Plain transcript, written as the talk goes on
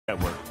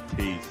Network.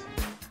 Peace.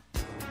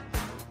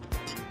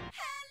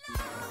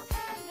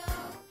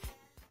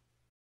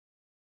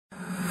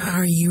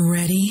 Are you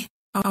ready?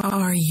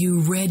 Are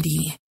you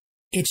ready?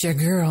 It's your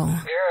girl,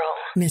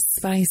 Miss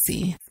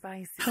Spicy,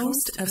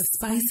 host of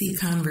Spicy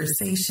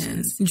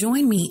Conversations.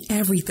 Join me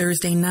every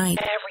Thursday night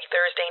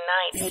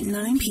at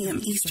 9 p.m.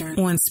 Eastern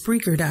on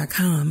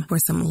Spreaker.com for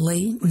some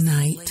late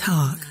night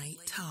talk.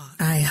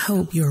 I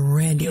hope you're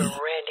ready.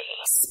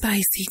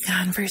 Spicy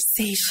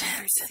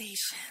Conversations.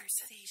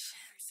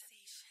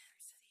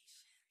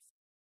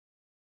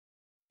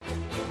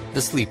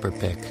 The Sleeper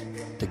Pick,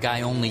 the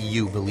guy only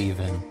you believe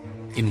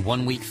in. In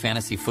 1 week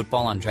fantasy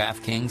football on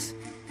DraftKings,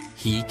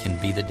 he can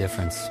be the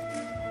difference.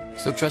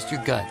 So trust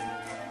your gut.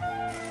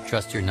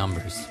 Trust your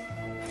numbers.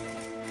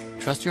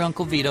 Trust your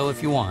Uncle Vito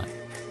if you want.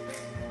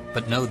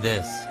 But know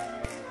this,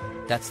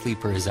 that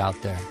sleeper is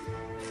out there.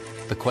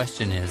 The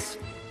question is,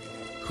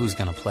 who's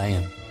going to play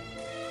him?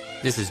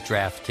 This is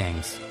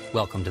DraftKings.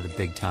 Welcome to the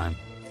big time.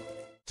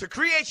 To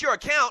create your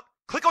account,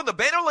 click on the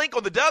banner link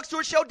on the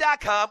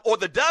DougStewartShow.com or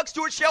the Doug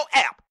Stewart Show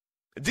app.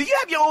 Do you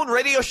have your own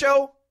radio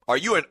show? Are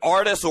you an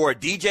artist or a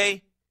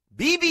DJ?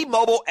 BB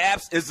Mobile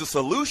Apps is the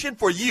solution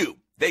for you.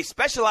 They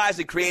specialize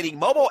in creating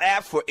mobile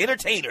apps for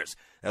entertainers.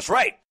 That's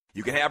right.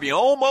 You can have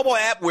your own mobile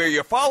app where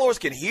your followers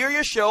can hear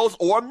your shows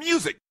or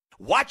music,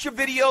 watch your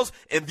videos,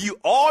 and view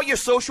all your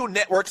social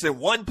networks in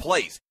one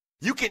place.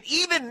 You can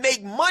even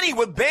make money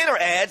with banner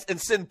ads and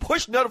send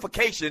push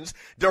notifications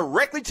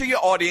directly to your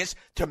audience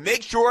to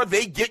make sure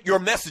they get your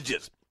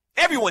messages.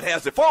 Everyone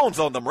has their phones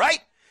on them,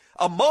 right?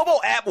 A mobile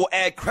app will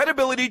add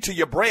credibility to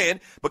your brand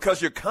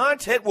because your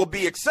content will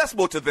be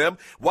accessible to them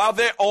while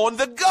they're on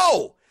the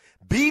go.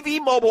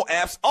 BB Mobile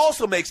Apps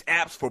also makes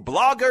apps for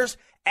bloggers,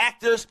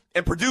 actors,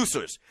 and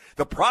producers.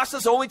 The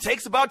process only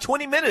takes about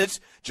 20 minutes.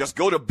 Just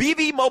go to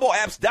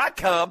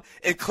bbmobileapps.com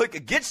and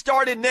click Get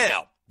Started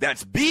Now.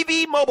 That's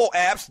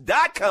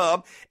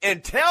bbmobileapps.com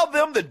and tell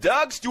them the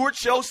Doug Stewart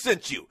Show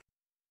sent you.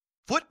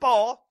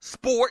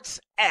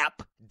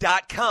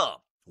 Footballsportsapp.com.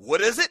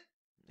 What is it?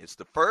 It's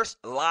the first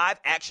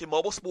live-action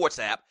mobile sports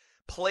app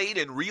played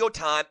in real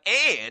time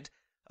and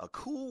a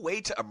cool way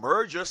to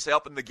immerse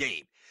yourself in the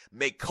game.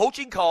 Make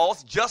coaching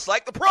calls just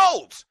like the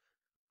pros.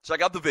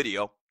 Check out the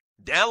video.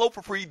 Download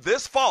for free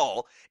this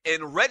fall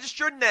and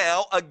register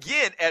now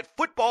again at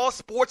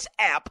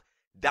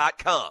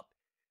footballsportsapp.com.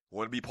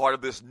 Want to be part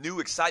of this new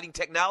exciting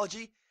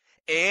technology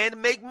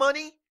and make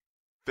money?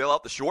 Fill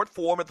out the short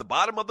form at the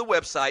bottom of the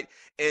website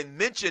and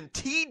mention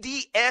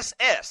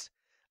TDSS.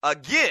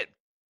 Again,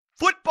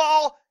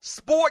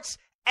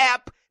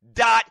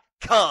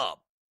 footballsportsapp.com.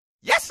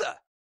 Yes, sir.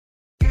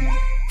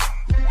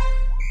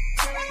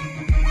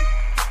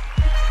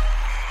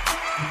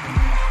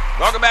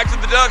 Welcome back to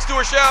the Doug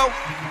Stewart Show.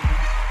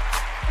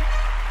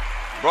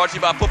 Brought to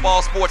you by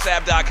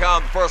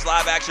footballsportsapp.com, the first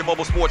live-action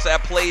mobile sports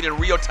app played in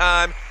real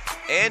time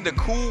and a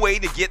cool way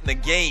to get in the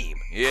game.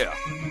 Yeah.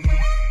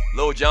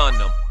 Lil Jon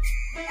them.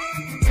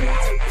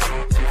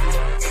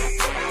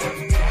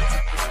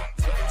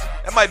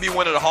 That might be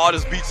one of the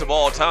hardest beats of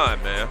all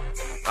time, man.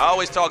 I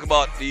always talk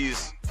about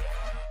these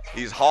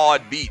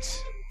hard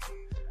beats.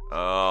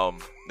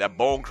 That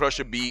Bone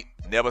Crusher beat,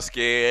 Never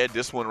Scared.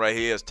 This one right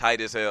here is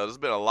tight as hell. There's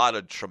been a lot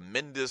of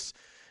tremendous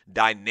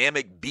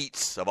dynamic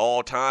beats of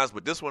all times,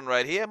 but this one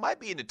right here might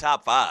be in the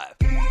top 5.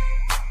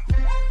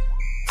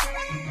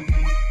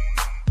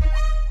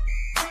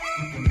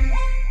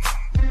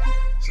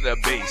 So that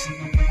bass.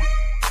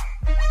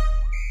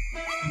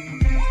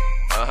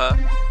 Uh-huh.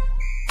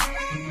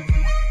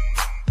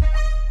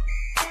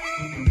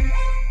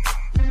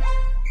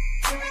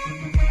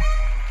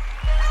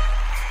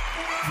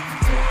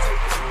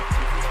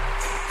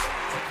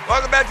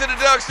 Welcome back to the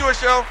Doug Stewart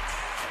Show.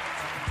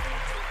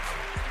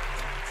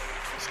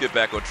 Let's get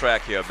back on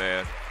track here,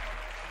 man.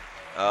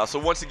 So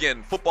once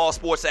again,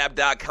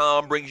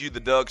 footballsportsapp.com brings you the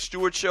Doug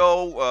Stewart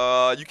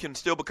Show. You can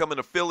still become an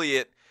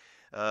affiliate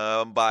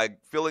by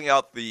filling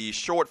out the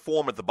short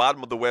form at the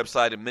bottom of the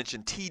website and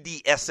mention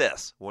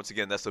TDSS. Once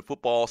again, that's the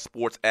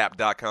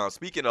footballsportsapp.com.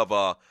 Speaking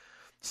of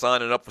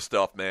signing up for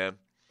stuff, man,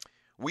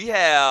 we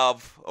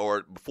have,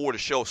 or before the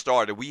show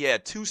started, we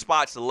had 2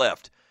 spots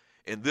left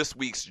in this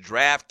week's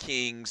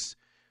DraftKings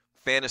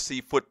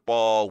Fantasy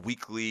Football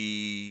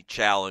Weekly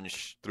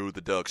Challenge through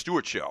the Doug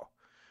Stewart Show.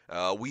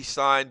 We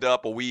signed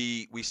up, or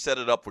we set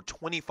it up for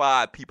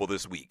 25 people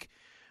this week,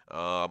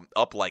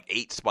 up like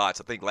 8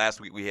 spots. I think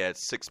last week we had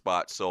 6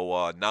 spots,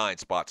 so 9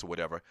 spots or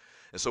whatever.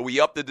 And so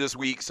we upped it this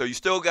week. So you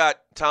still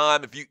got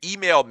time. If you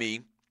email me,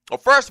 or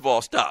first of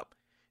all, stop.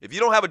 If you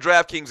don't have a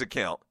DraftKings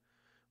account,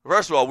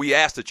 first of all, we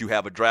ask that you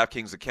have a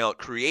DraftKings account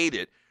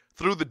created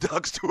through the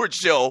Doug Stewart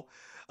Show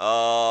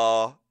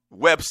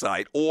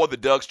website or the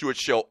Doug Stewart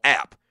Show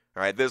app.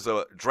 All right, there's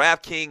a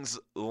DraftKings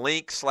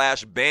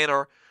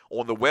link/banner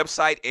on the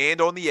website and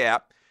on the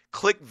app.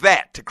 Click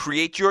that to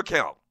create your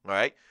account. All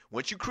right,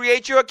 once you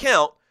create your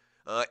account,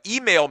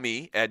 email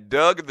me at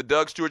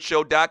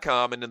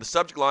doug@thedougstewartshow.com, and in the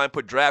subject line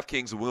put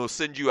DraftKings, and we'll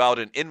send you out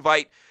an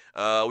invite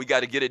We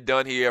got to get it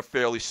done here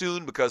fairly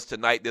soon because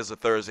tonight there's a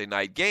Thursday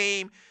night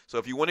game. So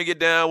if you want to get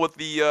down with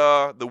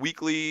the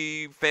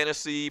weekly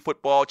fantasy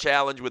football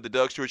challenge with the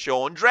Doug Stewart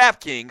Show on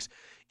DraftKings,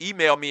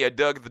 email me at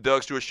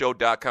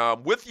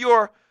doug@thedougstewartshow.com with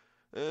your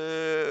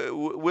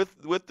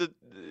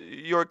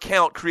your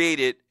account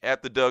created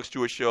at the Doug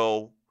Stewart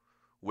Show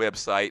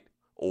website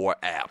or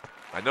app.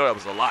 I know that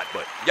was a lot,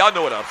 but y'all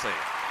know what I'm saying.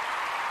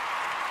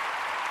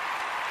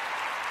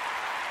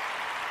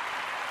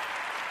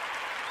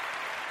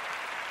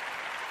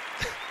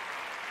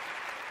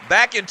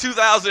 Back in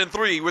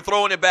 2003, we're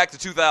throwing it back to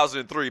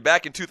 2003.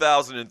 Back in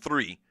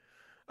 2003,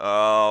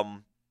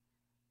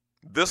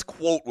 this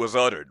quote was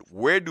uttered.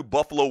 Where do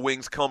buffalo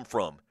wings come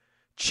from?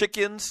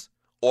 Chickens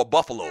or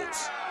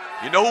buffaloes?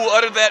 You know who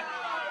uttered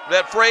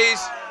that phrase?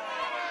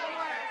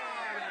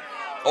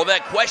 Or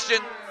that question?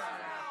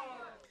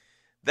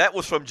 That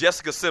was from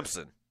Jessica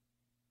Simpson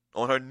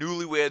on her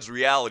Newlyweds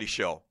reality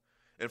show.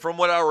 And from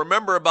what I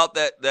remember about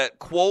that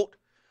quote,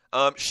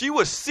 she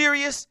was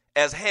serious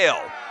as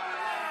hell.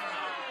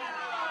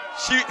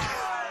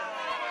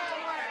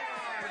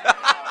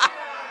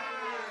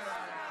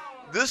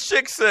 This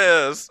chick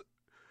says,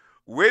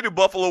 where do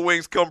buffalo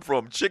wings come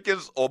from,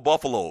 chickens or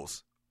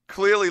buffaloes?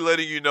 Clearly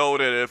letting you know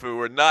that if it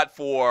were not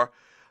for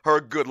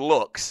her good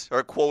looks,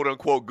 her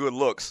quote-unquote good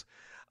looks,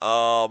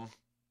 I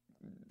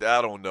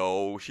don't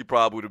know, she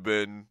probably would have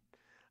been,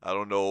 I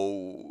don't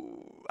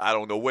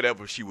know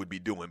whatever she would be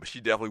doing, but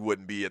she definitely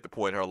wouldn't be at the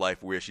point in her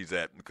life where she's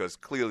at because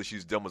clearly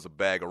she's dumb as a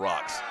bag of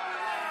rocks.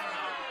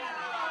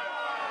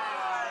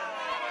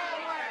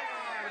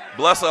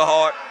 Bless her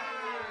heart.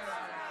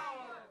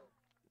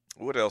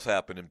 What else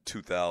happened in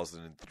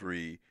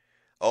 2003?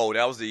 Oh,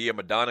 that was the year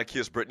Madonna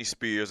kissed Britney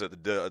Spears at the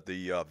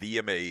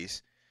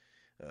VMAs.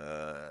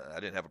 I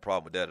didn't have a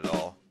problem with that at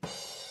all.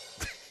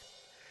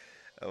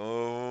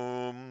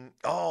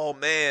 Oh,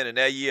 man, and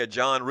that year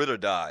John Ritter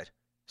died.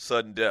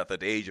 Sudden death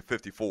at the age of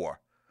 54.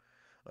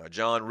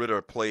 John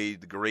Ritter played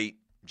the great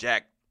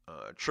Jack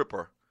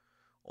Tripper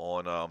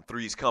on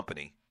Three's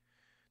Company.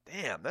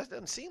 Damn, that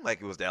doesn't seem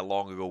like it was that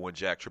long ago when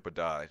Jack Tripper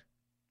died.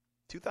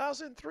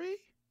 2003?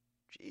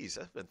 Jeez,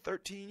 that's been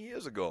 13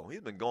 years ago.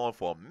 He's been gone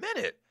for a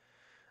minute.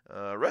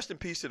 Rest in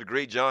peace to the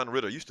great John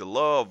Ritter. Used to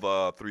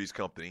love Three's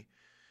Company.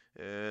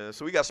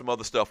 So we got some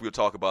other stuff we'll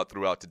talk about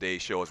throughout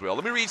today's show as well.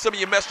 Let me read some of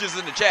your messages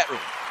in the chat room.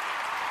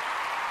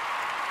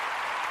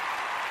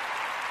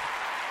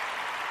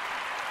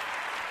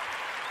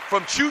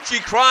 From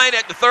Chuchi crying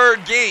at the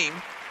third game.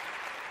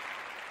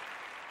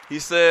 He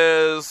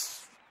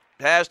says,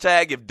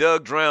 hashtag if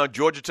Doug drowned,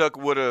 Georgia Tech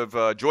would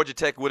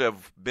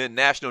have been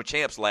national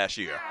champs last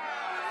year.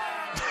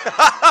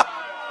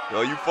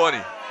 Yo, you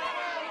funny.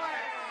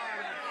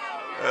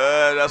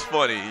 That's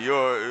funny.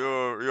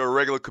 You're a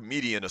regular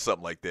comedian or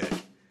something like that.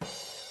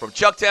 From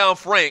Chucktown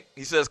Frank,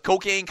 he says,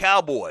 cocaine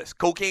cowboys.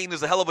 Cocaine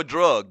is a hell of a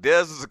drug.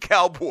 Dez is a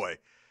cowboy.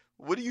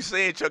 What are you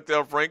saying,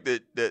 Chucktown Frank,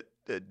 that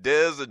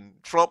Dez and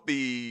Trump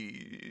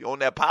be on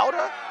that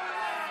powder?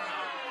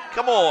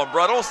 Come on,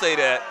 bro. Don't say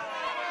that.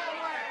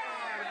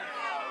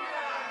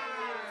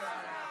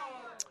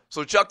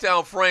 So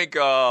Chucktown Frank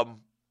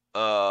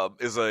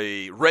is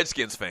a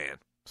Redskins fan.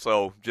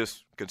 So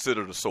just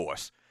consider the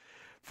source.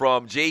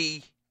 From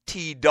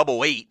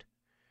JT88,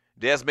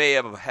 Des may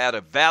have had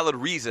a valid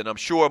reason. I'm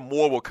sure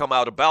more will come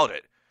out about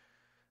it.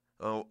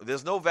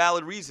 There's no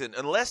valid reason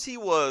unless he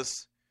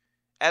was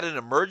at an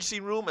emergency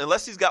room,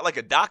 unless he's got like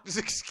a doctor's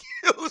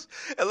excuse.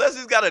 Unless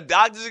he's got a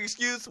doctor's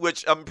excuse,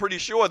 which I'm pretty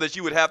sure that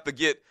you would have to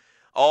get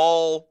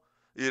all,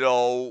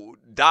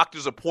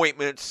 doctor's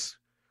appointments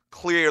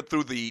cleared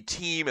through the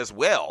team as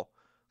well.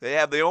 They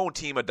have their own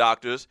team of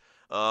doctors,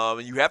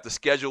 and you have to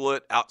schedule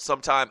it out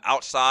sometime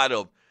outside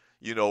of,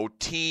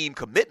 team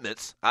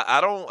commitments.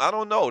 I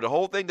don't know. The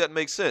whole thing doesn't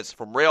make sense.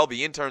 From Rail,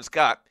 the intern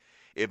Scott,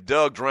 if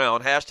Doug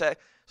drowned, hashtag.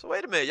 So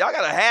wait a minute, y'all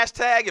got a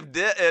hashtag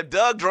if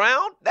Doug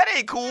drowned? That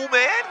ain't cool,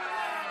 man.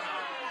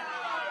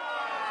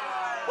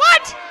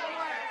 What?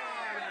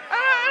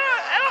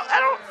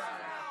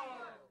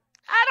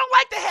 I don't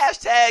like the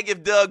hashtag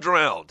if Doug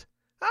drowned.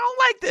 I don't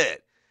like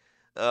that.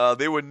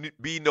 There would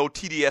be no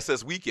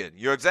TDSS weekend.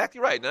 You're exactly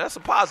right. Now, that's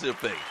a positive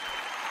thing.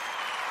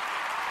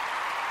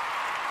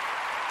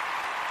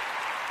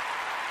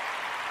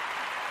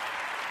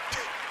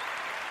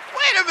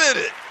 Wait a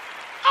minute.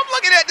 I'm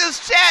looking at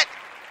this chat.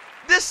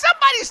 Did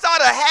somebody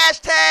start a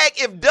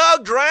hashtag if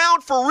Doug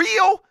drowned for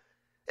real?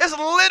 It's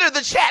littered.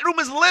 The chat room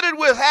is littered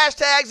with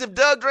hashtags if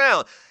Doug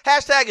drowned.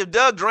 Hashtag if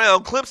Doug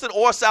drowned, Clemson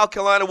or South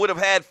Carolina would have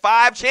had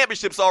 5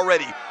 championships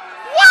already.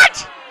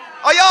 What?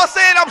 Are y'all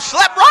saying I'm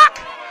schlep rock?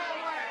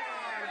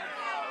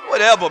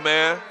 Whatever,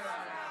 man.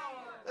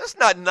 That's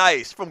not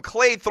nice. From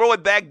Clay Throw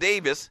It Back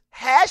Davis,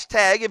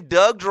 hashtag if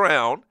Doug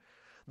drowned,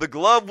 the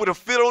glove would have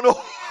fit on the...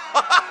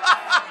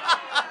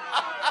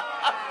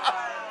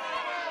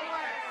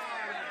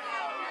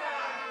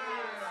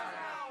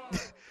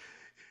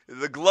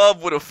 The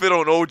glove would have fit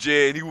on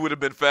OJ and he would have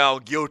been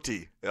found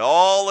guilty. And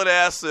all of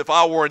that's if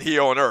I weren't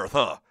here on earth,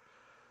 huh?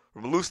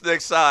 From Loose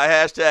Neck Side,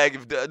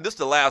 hashtag, this is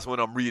the last one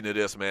I'm reading of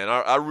this, man.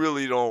 I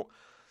really don't,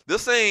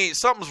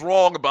 Something's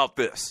wrong about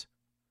this.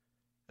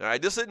 All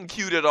right, this isn't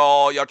cute at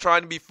all. Y'all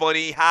trying to be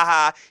funny. Ha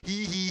ha,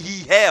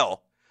 he,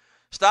 hell.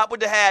 Stop with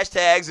the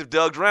hashtags if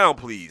Doug drowned,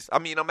 please. I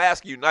mean, I'm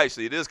asking you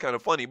nicely. It is kind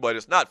of funny, but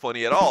it's not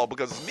funny at all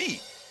because it's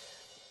me.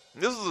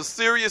 This is a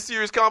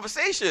serious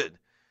conversation.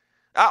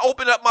 I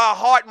opened up my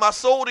heart and my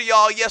soul to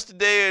y'all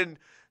yesterday, and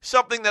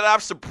something that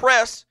I've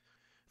suppressed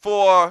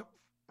for,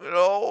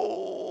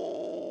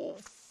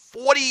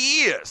 40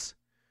 years.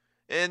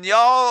 And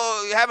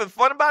y'all having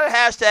fun about it?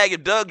 Hashtag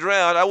if Doug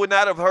drowned. I would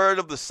not have heard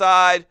of the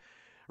side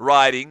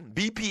riding,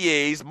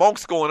 BPAs,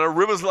 Monk's Corner,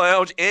 Rivers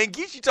Lounge, and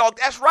Geechee Talk.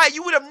 That's right.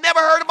 You would have never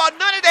heard about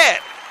none of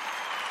that.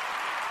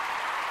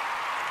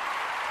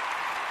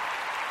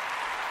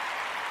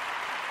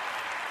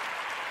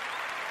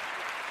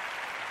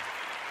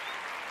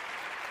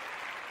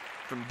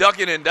 From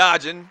ducking and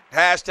dodging,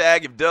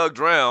 hashtag if Doug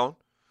drowned,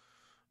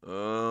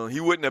 he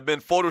wouldn't have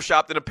been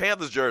photoshopped in a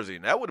Panthers jersey.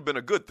 And that would have been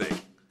a good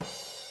thing.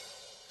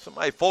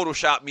 Somebody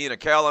photoshopped me in a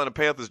Carolina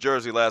Panthers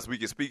jersey last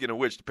week. And speaking of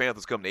which, the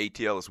Panthers come to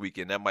ATL this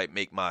weekend. That might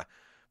make my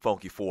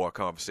Funky Four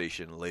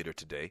conversation later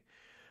today.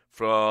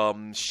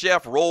 From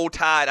Chef Roll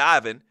Tide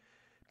Ivan,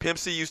 Pimp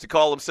C used to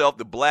call himself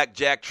the Black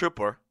Jack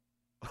Tripper.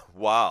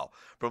 Wow.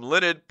 From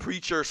Leonard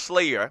Preacher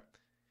Slayer,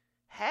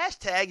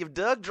 hashtag if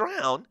Doug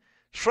drowned,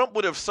 Trump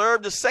would have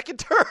served a second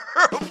term.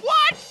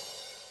 What?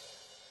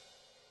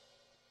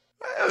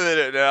 Wait a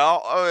minute now.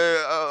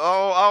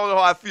 I don't know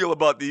how I feel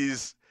about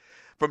these.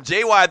 From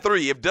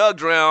JY3, if Doug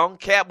drowned,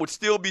 Cap would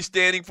still be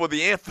standing for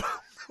the anthem.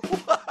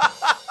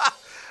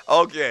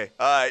 Okay.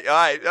 All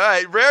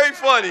right. Very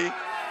funny.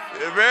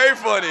 Very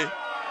funny.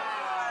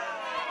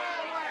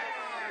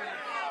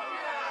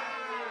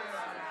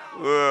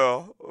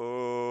 Well,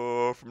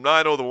 from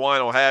 9-0 the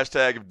Wino,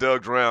 hashtag if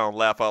Doug drowned,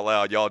 laugh out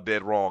loud. Y'all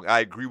dead wrong.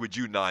 I agree with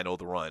you, 9-0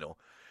 the Rhino.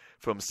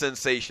 From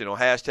Sensational,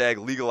 hashtag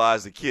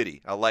legalize the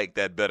kitty. I like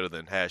that better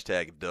than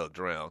hashtag if Doug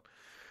drowned.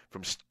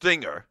 From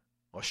Stringer,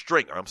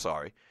 I'm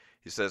sorry.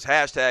 He says,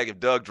 hashtag if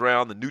Doug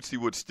drowned, the Newtsy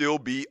would still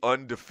be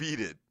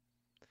undefeated.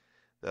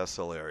 That's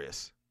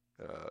hilarious.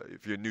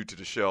 If you're new to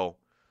the show,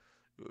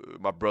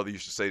 my brother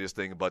used to say this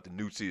thing about the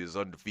Newtsy is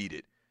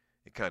undefeated.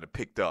 It kind of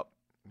picked up.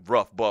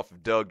 Rough buff,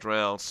 if Doug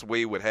drowned,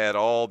 Sway would have had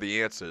all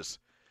the answers.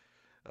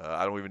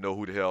 I don't even know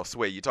who the hell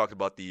Sway. You talked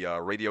about the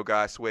radio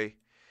guy, Sway?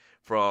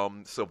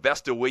 From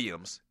Sylvester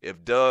Williams,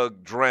 if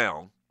Doug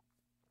drowned,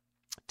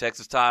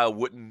 Texas Tire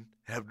wouldn't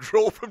have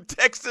drove from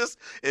Texas,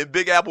 and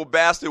Big Apple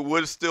Bastard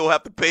would still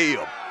have to pay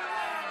him.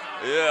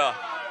 Yeah.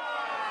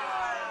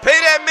 Pay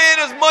that man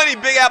his money,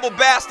 Big Apple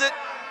Bastard.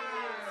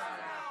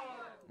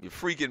 You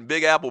freaking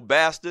Big Apple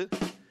Bastard.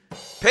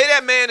 Pay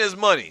that man his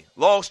money.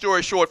 Long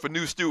story short, for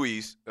new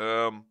Stewies,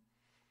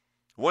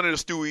 one of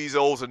the Stewies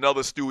owes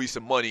another Stewie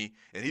some money,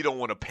 and he don't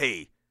want to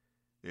pay.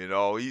 You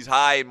know, he's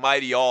high and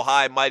mighty, all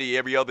high and mighty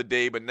every other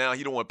day, but now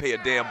he don't want to pay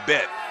a damn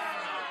bet.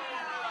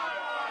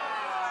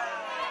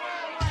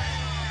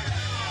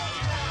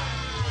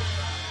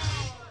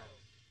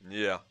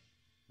 Yeah.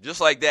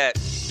 Just like that,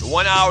 the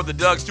 1 hour of the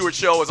Doug Stewart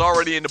Show is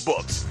already in the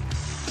books.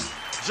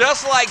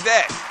 Just like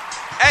that.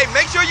 Hey,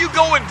 make sure you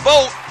go and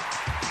vote.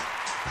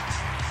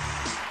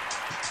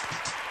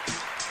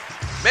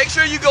 Make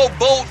sure you go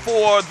vote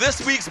for this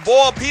week's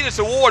Boyle Peters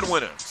Award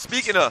winner.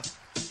 Speaking of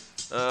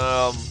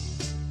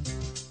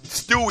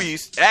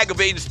Stewies,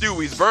 aggravating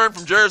Stewies, Vern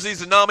from Jersey's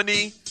the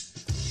nominee.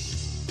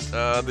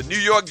 The New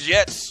York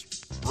Jets,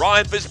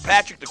 Ryan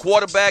Fitzpatrick, the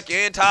quarterback,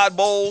 and Todd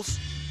Bowles.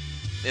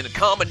 In a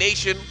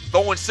combination,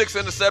 throwing 6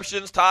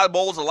 interceptions, Todd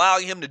Bowles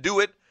allowing him to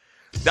do it.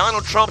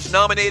 Donald Trump's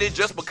nominated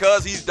just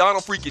because he's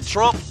Donald freaking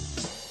Trump.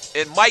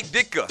 And Mike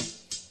Ditka.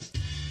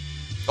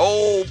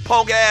 Oh,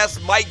 punk-ass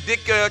Mike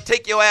Ditka.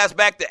 Take your ass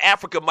back to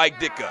Africa, Mike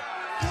Ditka.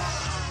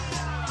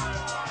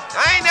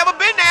 I ain't never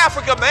been to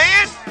Africa,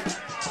 man.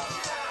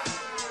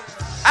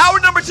 Hour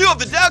number 2 of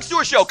the Doug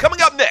Stewart Show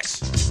coming up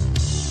next.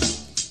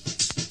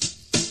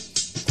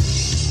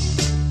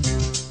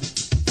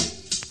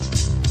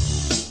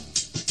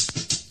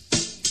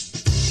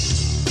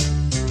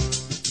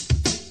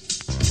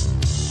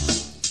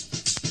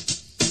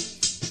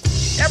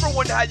 Ever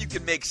wonder how you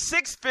can make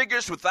 6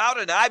 figures without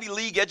an Ivy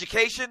League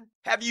education?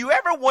 Have you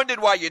ever wondered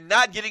why you're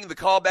not getting the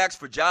callbacks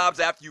for jobs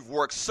after you've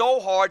worked so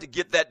hard to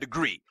get that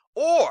degree?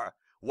 Or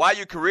why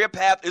your career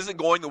path isn't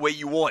going the way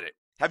you want it?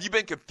 Have you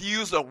been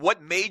confused on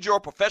what major or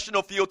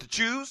professional field to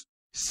choose?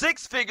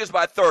 6 Figures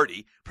by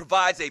 30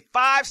 provides a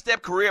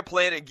 5-step career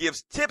plan and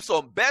gives tips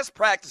on best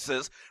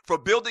practices for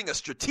building a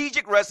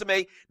strategic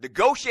resume,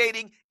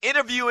 negotiating,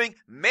 interviewing,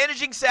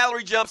 managing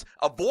salary jumps,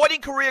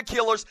 avoiding career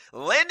killers,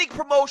 landing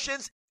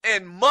promotions,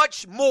 and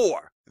much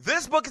more.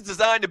 This book is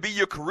designed to be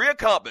your career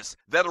compass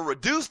that'll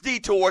reduce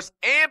detours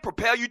and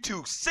propel you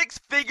to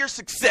 6-figure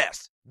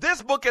success.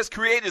 This book has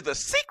created the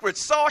secret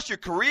sauce your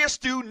career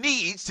stew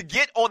needs to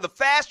get on the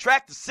fast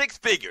track to 6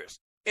 figures.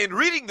 In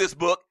reading this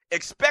book,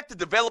 expect to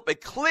develop a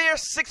clear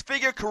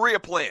 6-figure career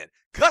plan,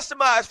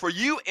 customized for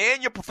you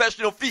and your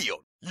professional field.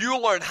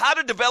 You'll learn how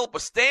to develop a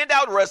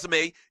standout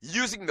resume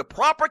using the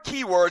proper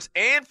keywords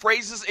and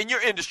phrases in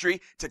your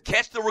industry to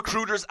catch the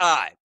recruiter's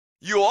eye.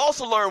 You'll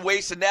also learn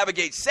ways to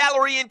navigate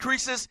salary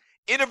increases,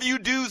 interview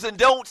do's and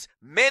don'ts,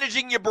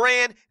 managing your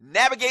brand,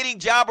 navigating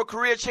job or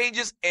career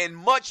changes, and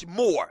much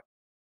more.